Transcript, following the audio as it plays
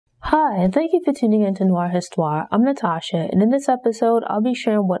Hi, and thank you for tuning in to Noir Histoire. I'm Natasha, and in this episode, I'll be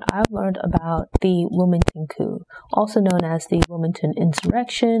sharing what I've learned about the Wilmington Coup, also known as the Wilmington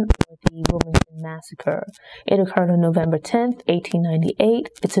Insurrection or the Wilmington Massacre. It occurred on November 10th, 1898.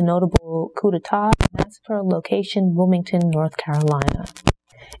 It's a notable coup d'etat massacre location, Wilmington, North Carolina.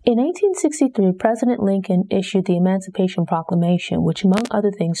 In 1863, President Lincoln issued the Emancipation Proclamation, which, among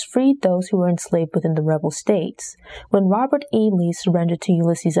other things, freed those who were enslaved within the rebel states. When Robert E. Lee surrendered to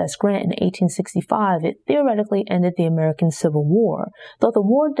Ulysses S. Grant in 1865, it theoretically ended the American Civil War, though the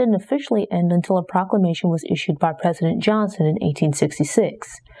war didn't officially end until a proclamation was issued by President Johnson in 1866.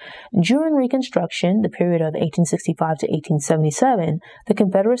 During Reconstruction, the period of 1865 to 1877, the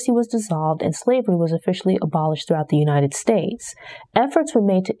Confederacy was dissolved and slavery was officially abolished throughout the United States. Efforts were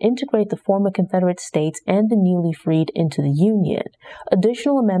made to integrate the former Confederate states and the newly freed into the Union.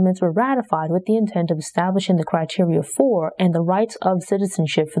 Additional amendments were ratified with the intent of establishing the criteria for and the rights of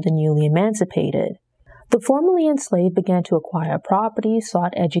citizenship for the newly emancipated. The formerly enslaved began to acquire property,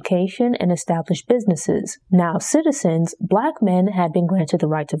 sought education, and established businesses. Now citizens, black men had been granted the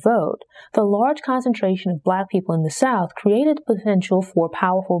right to vote. The large concentration of black people in the South created the potential for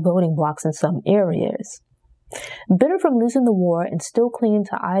powerful voting blocs in some areas. Bitter from losing the war and still clinging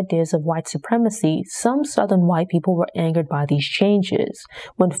to ideas of white supremacy, some Southern white people were angered by these changes.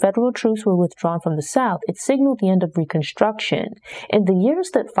 When federal troops were withdrawn from the South, it signaled the end of Reconstruction. In the years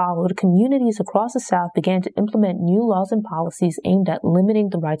that followed, communities across the South began to implement new laws and policies aimed at limiting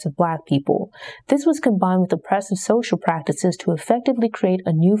the rights of black people. This was combined with oppressive social practices to effectively create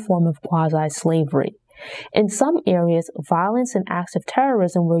a new form of quasi-slavery. In some areas, violence and acts of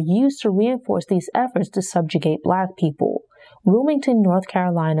terrorism were used to reinforce these efforts to subjugate black people. Wilmington, North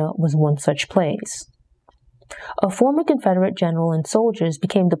Carolina was one such place. A former Confederate general and soldiers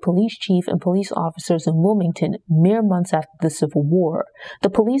became the police chief and police officers in Wilmington mere months after the Civil War. The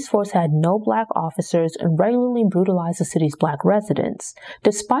police force had no black officers and regularly brutalized the city's black residents.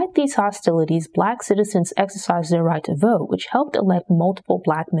 Despite these hostilities, black citizens exercised their right to vote, which helped elect multiple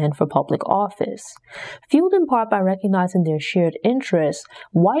black men for public office. Fueled in part by recognizing their shared interests,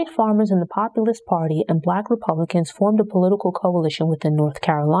 white farmers in the Populist Party and black Republicans formed a political coalition within North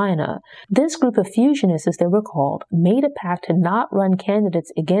Carolina. This group of fusionists, as they were called, made a pact to not run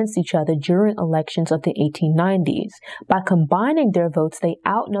candidates against each other during elections of the 1890s. By combining their votes, they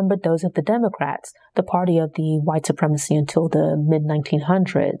outnumbered those of the Democrats, the party of the white supremacy until the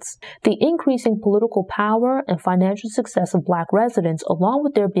mid-1900s. The increasing political power and financial success of black residents, along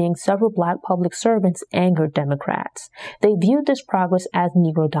with there being several black public servants, angered Democrats. They viewed this progress as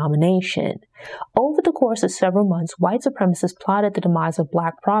Negro domination. Over the course of several months, white supremacists plotted the demise of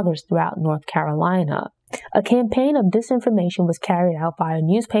black progress throughout North Carolina. A campaign of disinformation was carried out via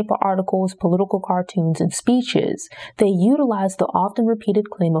newspaper articles, political cartoons, and speeches. They utilized the often repeated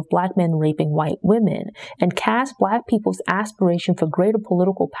claim of black men raping white women and cast black people's aspiration for greater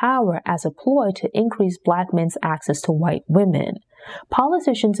political power as a ploy to increase black men's access to white women.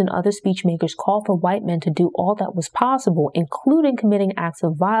 Politicians and other speechmakers called for white men to do all that was possible, including committing acts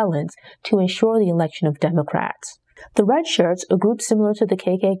of violence, to ensure the election of Democrats. The Red Shirts, a group similar to the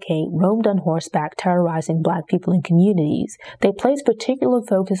KKK, roamed on horseback, terrorizing black people in communities. They placed particular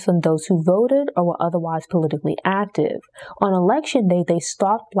focus on those who voted or were otherwise politically active. On election day, they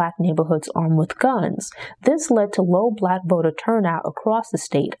stalked black neighborhoods armed with guns. This led to low black voter turnout across the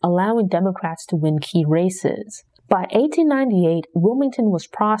state, allowing Democrats to win key races. By 1898, Wilmington was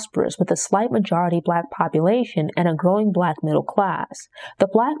prosperous with a slight majority black population and a growing black middle class. The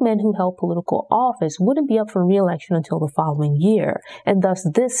black men who held political office wouldn't be up for re-election until the following year, and thus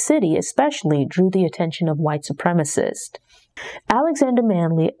this city especially drew the attention of white supremacists. Alexander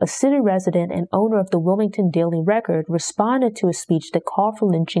Manley, a city resident and owner of the Wilmington Daily Record, responded to a speech that called for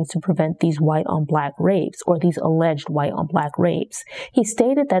lynchings to prevent these white-on-black rapes, or these alleged white-on-black rapes. He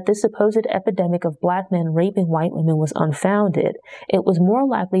stated that this supposed epidemic of black men raping white women was unfounded. It was more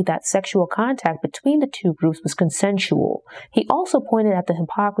likely that sexual contact between the two groups was consensual. He also pointed at the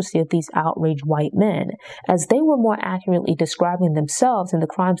hypocrisy of these outraged white men, as they were more accurately describing themselves and the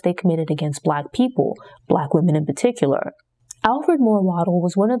crimes they committed against black people, black women in particular. Alfred Moore Waddle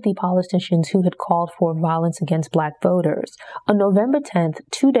was one of the politicians who had called for violence against black voters. On November 10th,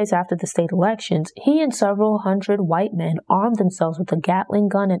 2 days after the state elections, he and several hundred white men armed themselves with a Gatling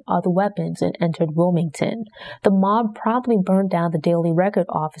gun and other weapons and entered Wilmington. The mob promptly burned down the Daily Record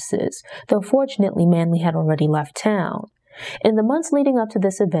offices, though fortunately Manley had already left town. In the months leading up to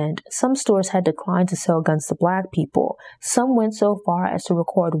this event, some stores had declined to sell guns to black people. Some went so far as to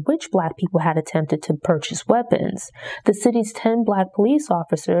record which black people had attempted to purchase weapons. The city's 10 black police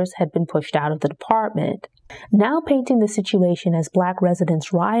officers had been pushed out of the department. Now painting the situation as black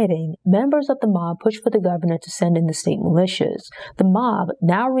residents rioting, members of the mob pushed for the governor to send in the state militias. The mob,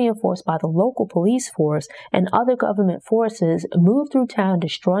 now reinforced by the local police force and other government forces, moved through town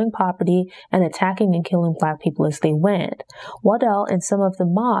destroying property and attacking and killing black people as they went. Waddell and some of the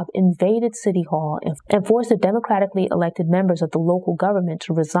mob invaded City Hall and forced the democratically elected members of the local government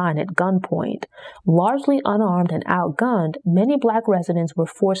to resign at gunpoint. Largely unarmed and outgunned, many black residents were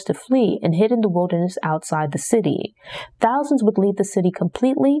forced to flee and hid in the wilderness outside the city. Thousands would leave the city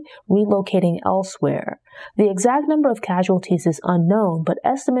completely, relocating elsewhere. The exact number of casualties is unknown, but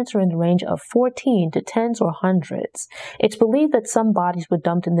estimates are in the range of 14 to tens or hundreds. It's believed that some bodies were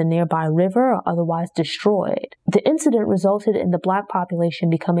dumped in the nearby river or otherwise destroyed. The incident resulted in the black population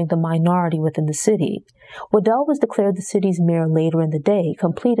becoming the minority within the city. Waddell was declared the city's mayor later in the day,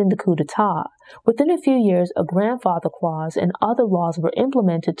 completing the coup d'etat. Within a few years, a grandfather clause and other laws were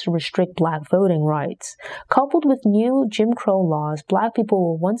implemented to restrict black voting rights. Coupled with new Jim Crow laws, black people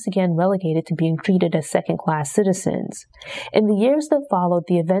were once again relegated to being treated as second-class citizens. In the years that followed,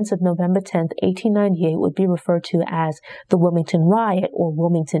 the events of November 10, 1898 would be referred to as the Wilmington Riot or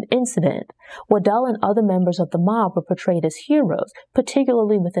Wilmington Incident. Waddell and other members of the mob were portrayed as heroes,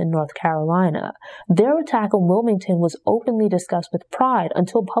 particularly within North Carolina. Their attack on Wilmington was openly discussed with pride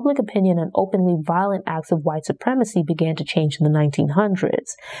until public opinion on openly violent acts of white supremacy began to change in the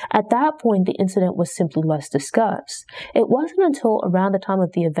 1900s. At that point, the incident was simply less discussed. It wasn't until around the time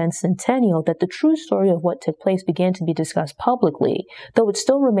of the event's centennial that the true story of what took place began to be discussed publicly, though it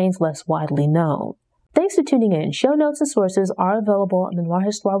still remains less widely known. Thanks for tuning in. Show notes and sources are available on the Noir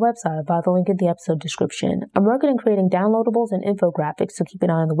Histoire website via the link in the episode description. I'm working on creating downloadables and infographics, so keep an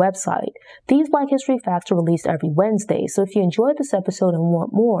eye on the website. These Black History Facts are released every Wednesday, so if you enjoyed this episode and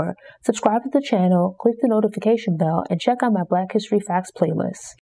want more, subscribe to the channel, click the notification bell, and check out my Black History Facts playlist.